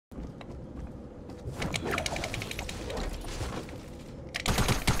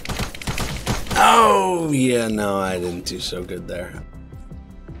Oh, yeah, no, I didn't do so good there.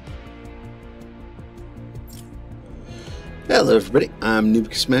 Hello, everybody. I'm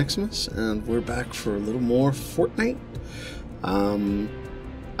Noobs Maximus, and we're back for a little more Fortnite.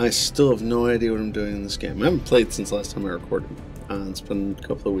 I still have no idea what I'm doing in this game. I haven't played since last time I recorded. It's been a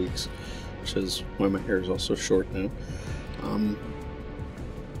couple of weeks, which is why my hair is also short now.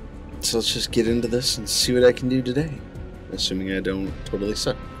 So let's just get into this and see what I can do today, assuming I don't totally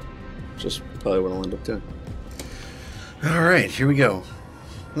suck. Which is probably what I'll end up doing. Alright, here we go.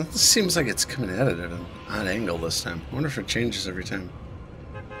 Well, this seems like it's coming at it at an odd angle this time. I wonder if it changes every time.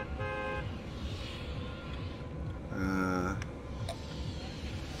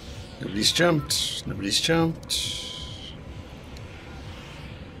 Nobody's jumped. Nobody's jumped.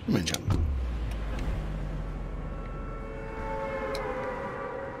 I'm gonna jump.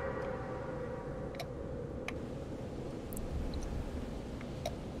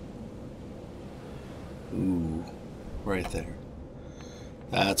 Ooh, right there.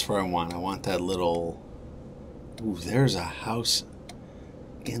 That's where I want. I want that little... Ooh, there's a house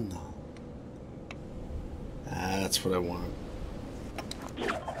in the... That's what I want.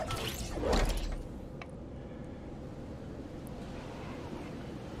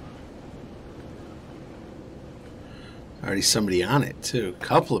 Already somebody on it, too. A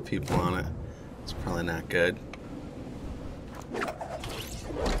couple of people on it. It's probably not good.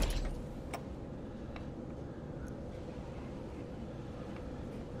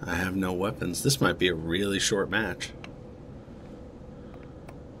 I have no weapons. This might be a really short match.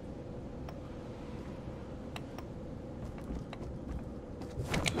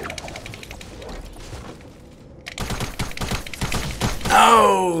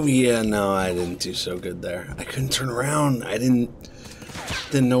 Oh, yeah, no, I didn't do so good there. I couldn't turn around. I didn't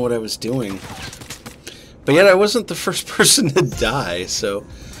know what I was doing. But yet I wasn't the first person to die, so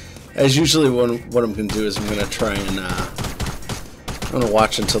as usually what I'm going to do is I'm going to try and I'm going to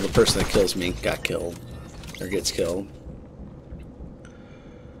watch until the person that kills me got killed or gets killed.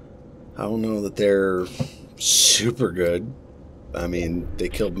 I don't know that they're super good. I mean, they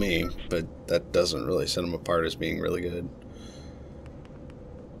killed me, but that doesn't really set them apart as being really good.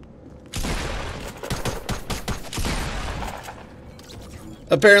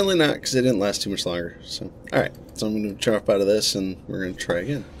 Apparently not, because it didn't last too much longer. So, alright. So I'm going to drop out of this, and we're going to try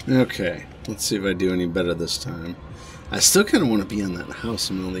again. Okay. Let's see if I do any better this time. I still kind of want to be on that house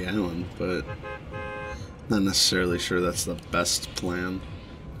in the middle of the island, but not necessarily sure that's the best plan.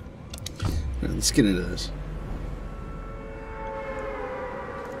 Alright, let's get into this.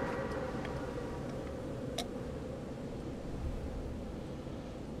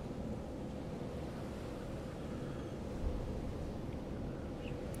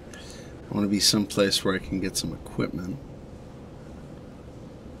 I want to be someplace where I can get some equipment.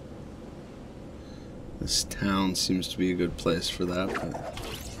 This town seems to be a good place for that, but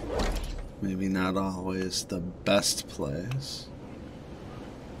maybe not always the best place.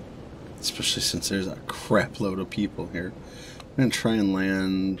 Especially since there's a crap load of people here. I'm going to try and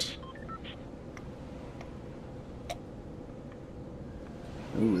land...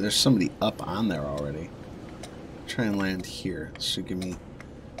 Ooh, there's somebody up on there already. Try and land here. This should give me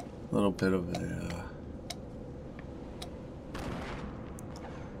a little bit of a...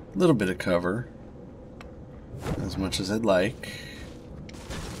 little bit of cover. As much as I'd like.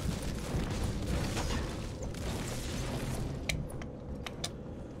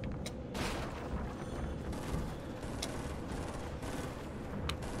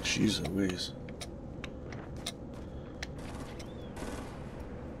 Jeez Louise.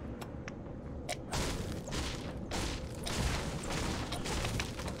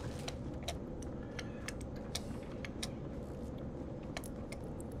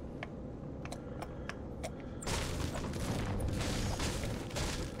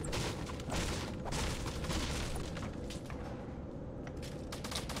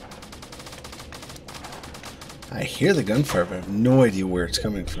 I hear the gunfire, but I have no idea where it's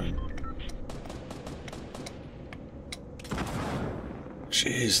coming from.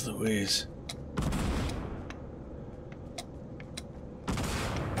 Jeez Louise.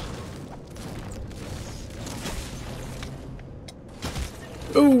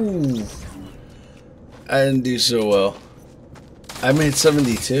 Ooh! I didn't do so well. I made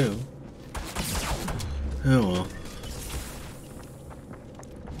 72. Oh well.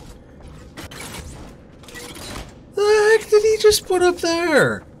 The heck did he just put up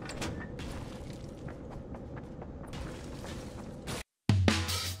there?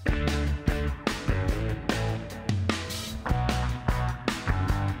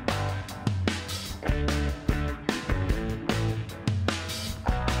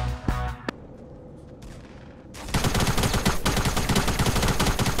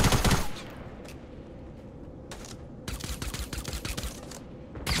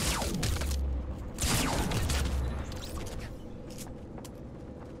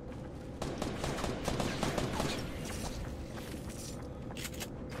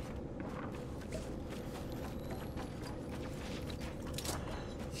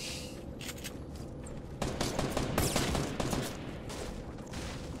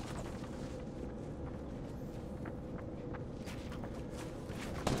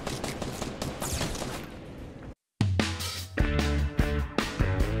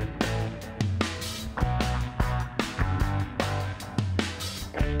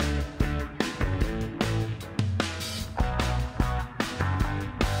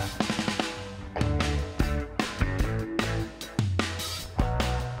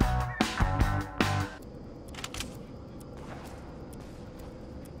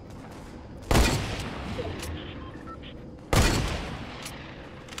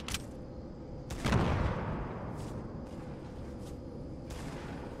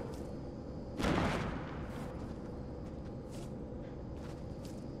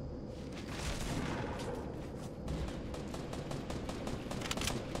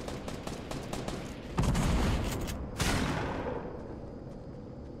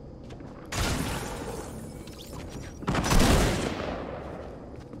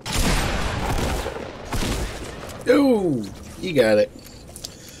 No! You got it.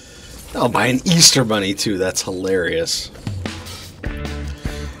 I'll buy an Easter bunny, too. That's hilarious.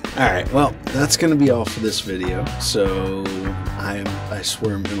 Alright, well, that's going to be all for this video. So, I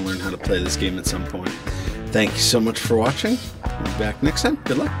swear I'm going to learn how to play this game at some point. Thank you so much for watching. I'll be back next time.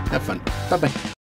 Good luck. Have fun. Bye-bye.